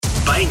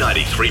Bay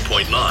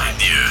 93.9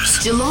 News.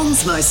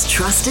 Geelong's most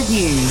trusted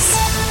news.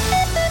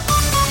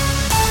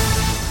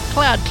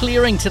 Cloud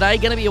clearing today,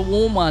 going to be a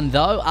warm one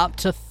though, up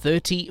to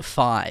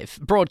 35.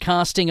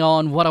 Broadcasting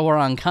on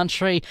Wadawurrung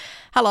country.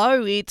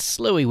 Hello, it's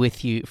Louis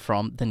with you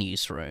from the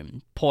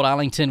newsroom. Port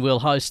Arlington will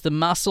host the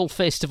Mussel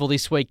Festival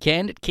this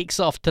weekend. It kicks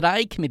off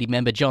today. Committee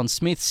member John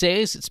Smith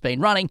says it's been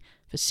running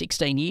for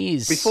 16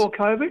 years. Before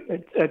COVID,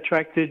 it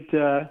attracted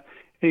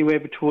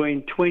anywhere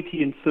between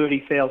 20 and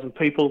 30,000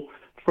 people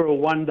for a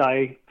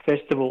one-day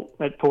festival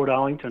at Port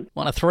Arlington.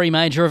 One of three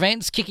major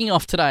events kicking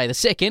off today. The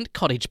second,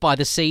 Cottage by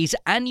the Sea's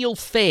annual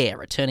fair,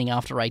 returning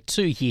after a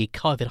 2-year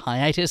COVID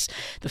hiatus.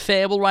 The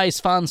fair will raise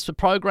funds for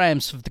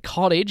programs for the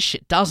cottage.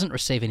 It doesn't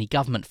receive any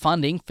government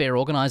funding. Fair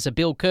organiser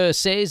Bill Kerr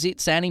says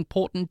it's an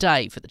important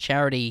day for the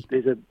charity.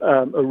 There's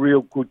a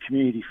real good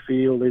community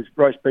feel. There's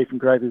roast beef and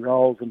gravy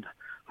rolls and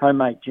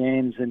homemade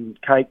jams and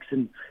cakes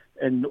and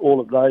all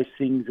of those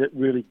things that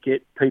really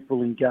get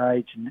people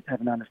engaged and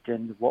have an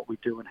understanding of what we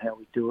do and how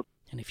we do it.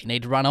 And if you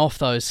need to run off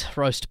those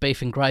roast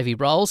beef and gravy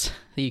rolls,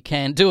 you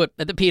can do it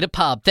at the Peter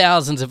Pub.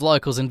 Thousands of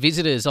locals and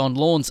visitors on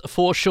Lawns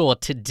foreshore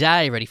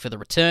today, ready for the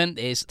return.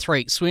 There's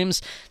 3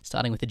 swims,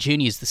 starting with the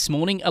juniors this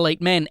morning.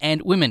 Elite men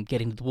and women get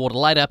into the water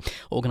later.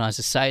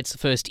 Organisers say it's the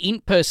first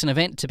in-person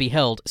event to be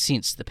held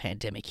since the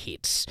pandemic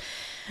hit.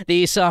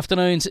 This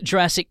afternoon's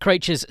Jurassic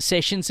Creatures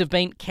sessions have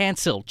been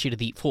cancelled due to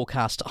the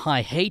forecast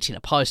high heat. In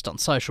a post on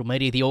social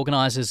media, the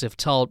organisers have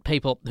told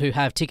people who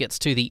have tickets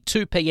to the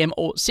 2pm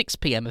or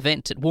 6pm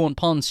event at Warren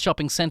Ponds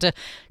Shopping Centre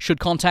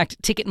should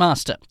contact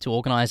Ticketmaster to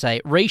organise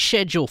a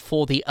reschedule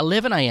for the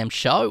 11am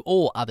show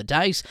or other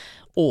days,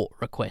 or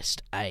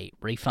request a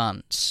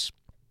refund.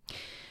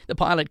 The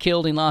pilot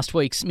killed in last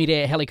week's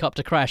mid-air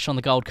helicopter crash on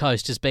the Gold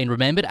Coast has been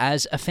remembered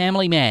as a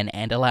family man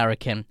and a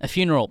larrikin. A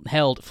funeral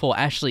held for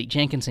Ashley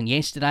Jenkinson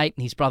yesterday.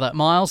 His brother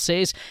Miles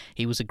says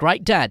he was a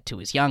great dad to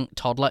his young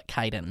toddler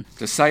Caden.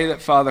 To say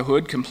that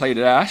fatherhood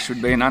completed Ash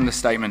would be an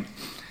understatement.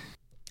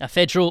 A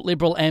federal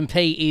Liberal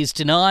MP is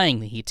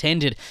denying that he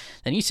attended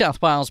the New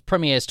South Wales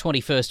Premier's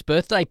 21st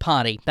birthday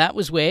party. That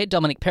was where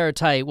Dominic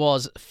Perrottet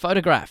was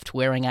photographed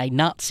wearing a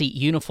Nazi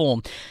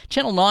uniform.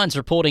 Channel 9's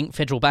reporting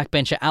federal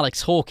backbencher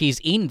Alex Hawke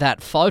is in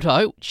that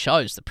photo, which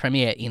shows the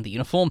Premier in the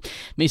uniform.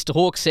 Mr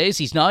Hawke says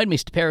he's known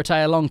Mr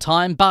Perrottet a long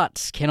time,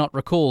 but cannot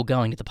recall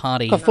going to the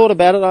party. I thought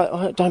about it.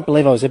 I don't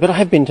believe I was there, but I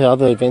have been to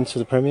other events of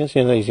the Premier's.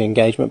 You know, there's the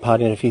engagement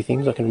party and a few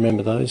things. I can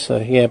remember those. So,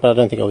 yeah, but I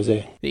don't think I was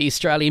there. The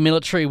Australian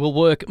military will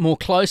work more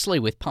closely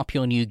with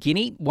Papua New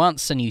Guinea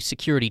once a new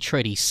security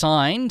treaty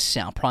signed.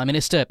 Our Prime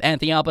Minister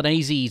Anthony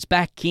Albanese is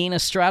back in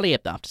Australia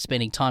after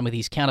spending time with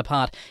his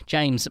counterpart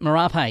James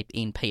Marape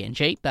in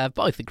PNG. They've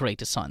both agreed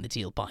to sign the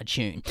deal by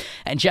June.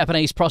 And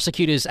Japanese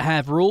prosecutors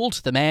have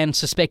ruled the man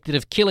suspected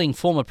of killing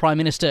former Prime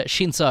Minister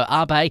Shinzo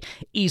Abe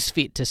is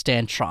fit to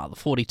stand trial. The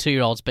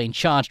 42-year-old's been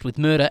charged with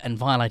murder and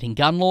violating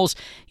gun laws.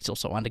 He's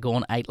also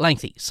undergone a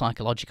lengthy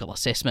psychological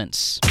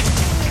assessment.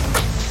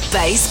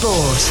 Bay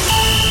Sport.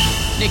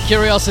 Nick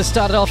Kyrgios has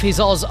started off his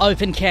Oz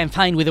Open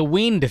campaign with a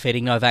win,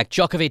 defeating Novak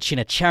Djokovic in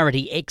a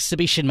charity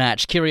exhibition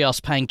match.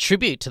 Kyrgios paying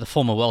tribute to the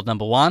former world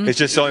number one. It's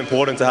just so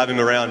important to have him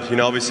around. You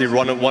know, obviously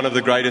one of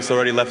the greatest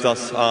already left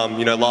us,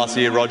 last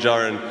year, Roger.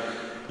 And,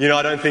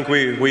 I don't think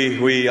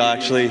we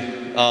actually,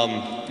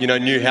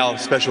 knew how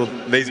special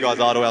these guys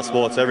are to our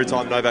sports. Every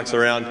time Novak's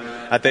around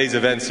at these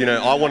events,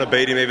 I want to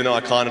beat him even though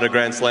I can't at a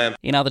Grand Slam.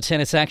 In other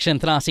tennis action,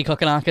 Thanasi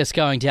Kokkinakis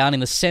going down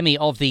in the semi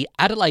of the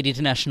Adelaide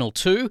International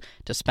 2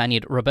 to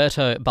Spaniard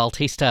Roberto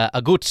Bautista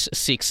Agut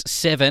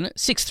 6-7,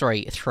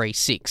 6-3,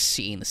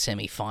 3-6 in the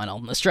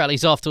semi-final.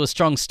 Australia's off to a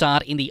strong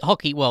start in the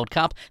Hockey World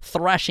Cup,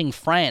 thrashing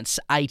France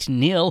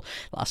 8-0.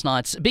 Last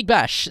night's Big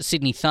Bash,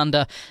 Sydney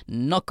Thunder,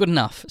 not good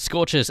enough.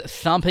 Scorchers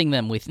thumping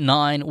them with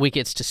 9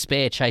 wickets to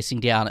spare, chasing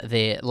down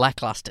their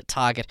lacklustre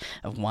target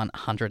of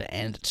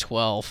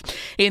 112.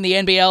 In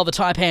the NBL, the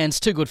Taipans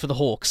too good for the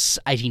Hawks,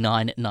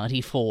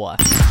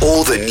 89-94.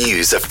 All the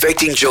news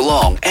affecting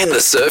Geelong and the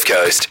Surf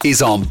Coast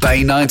is on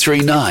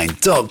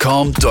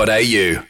bay939.com.au.